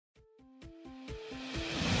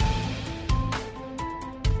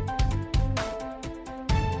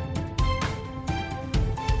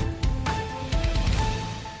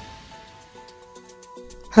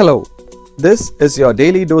Hello, this is your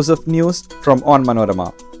daily dose of news from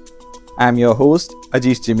Onmanorama. I am your host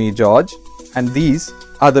Ajish Jimmy George, and these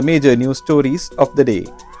are the major news stories of the day.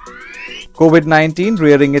 COVID-19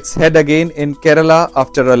 rearing its head again in Kerala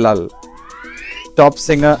after a lull. Top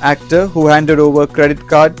singer-actor who handed over credit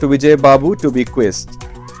card to Vijay Babu to be quizzed.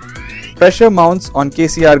 Pressure mounts on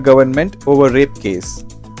KCR government over rape case.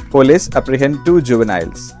 Police apprehend 2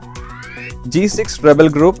 juveniles. G6 rebel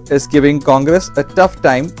group is giving Congress a tough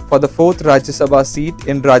time for the 4th Rajya Sabha seat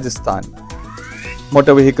in Rajasthan.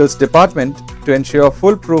 Motor Vehicles Department to ensure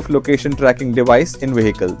foolproof location tracking device in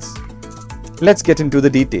vehicles. Let's get into the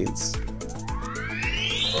details.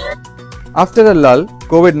 After a lull,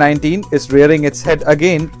 COVID-19 is rearing its head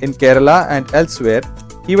again in Kerala and elsewhere,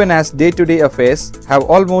 even as day-to-day affairs have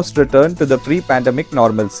almost returned to the pre-pandemic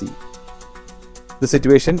normalcy. The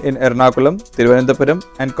situation in Ernakulam, Thiruvananthapuram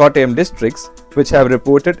and Kottayam districts, which have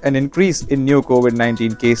reported an increase in new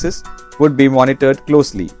COVID-19 cases, would be monitored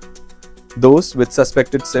closely. Those with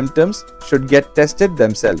suspected symptoms should get tested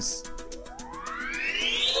themselves.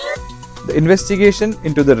 The investigation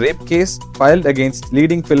into the rape case filed against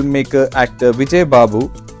leading filmmaker actor Vijay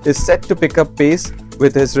Babu is set to pick up pace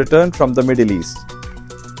with his return from the Middle East.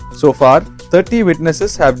 So far, 30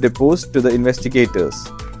 witnesses have deposed to the investigators.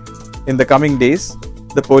 In the coming days,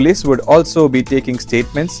 the police would also be taking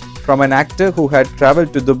statements from an actor who had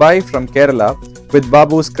travelled to Dubai from Kerala with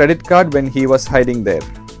Babu's credit card when he was hiding there.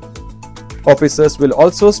 Officers will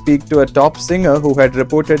also speak to a top singer who had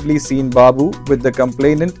reportedly seen Babu with the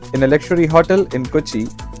complainant in a luxury hotel in Kochi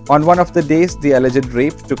on one of the days the alleged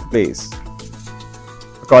rape took place.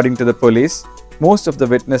 According to the police, most of the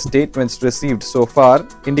witness statements received so far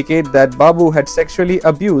indicate that Babu had sexually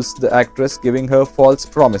abused the actress, giving her false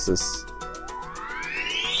promises.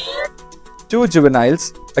 2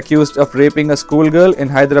 juveniles accused of raping a schoolgirl in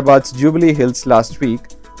Hyderabad's Jubilee Hills last week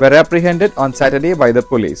were apprehended on Saturday by the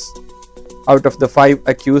police. Out of the 5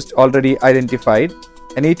 accused already identified,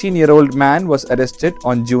 an 18-year-old man was arrested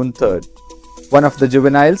on June 3rd. One of the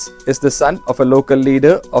juveniles is the son of a local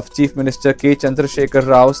leader of Chief Minister K. Chandrasekhar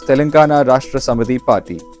Rao's Telangana Rashtra Samiti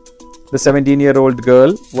party. The 17-year-old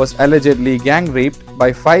girl was allegedly gang-raped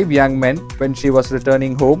by 5 young men when she was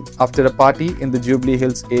returning home after a party in the Jubilee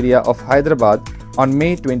Hills area of Hyderabad on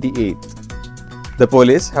May 28th. The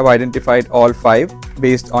police have identified all 5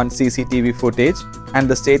 based on CCTV footage and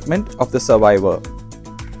the statement of the survivor.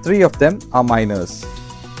 3 of them are minors.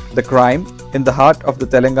 The crime, in the heart of the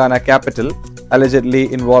Telangana capital,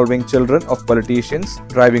 allegedly involving children of politicians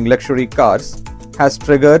driving luxury cars, has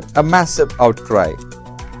triggered a massive outcry.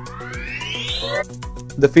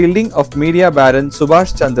 The fielding of media baron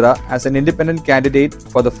Subhash Chandra as an independent candidate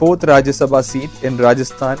for the 4th Rajya Sabha seat in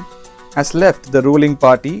Rajasthan has left the ruling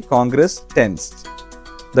party Congress tensed.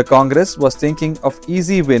 The Congress was thinking of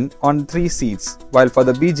easy win on 3 seats, while for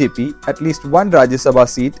the BJP, at least 1 Rajya Sabha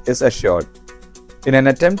seat is assured. In an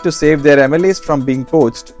attempt to save their MLAs from being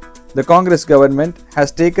poached, the Congress government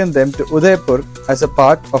has taken them to Udaipur as a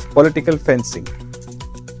part of political fencing.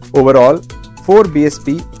 Overall, 4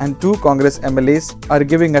 BSP and 2 Congress MLAs are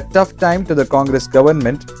giving a tough time to the Congress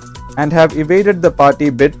government and have evaded the party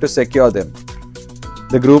bid to secure them.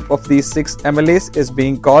 The group of these 6 MLAs is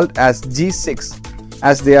being called as G6,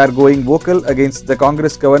 as they are going vocal against the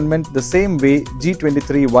Congress government the same way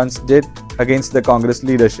G23 once did against the Congress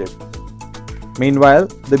leadership. Meanwhile,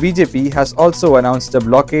 the BJP has also announced a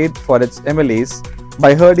blockade for its MLAs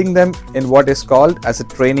by herding them in what is called as a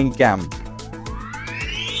training camp.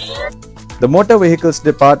 The Motor Vehicles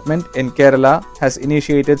Department in Kerala has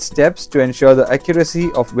initiated steps to ensure the accuracy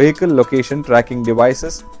of vehicle location tracking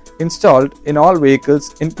devices installed in all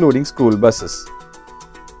vehicles, including school buses.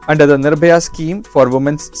 Under the Nirbhaya scheme for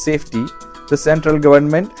women's safety, the central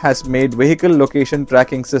government has made vehicle location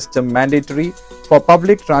tracking system mandatory for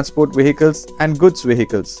public transport vehicles and goods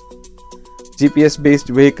vehicles. GPS-based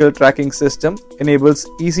vehicle tracking system enables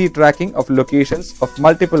easy tracking of locations of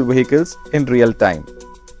multiple vehicles in real time.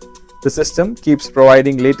 The system keeps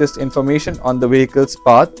providing latest information on the vehicle's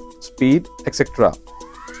path, speed, etc.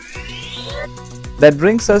 That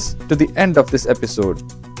brings us to the end of this episode.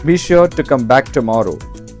 Be sure to come back tomorrow.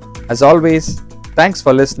 As always, thanks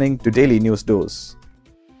for listening to Daily News Dose.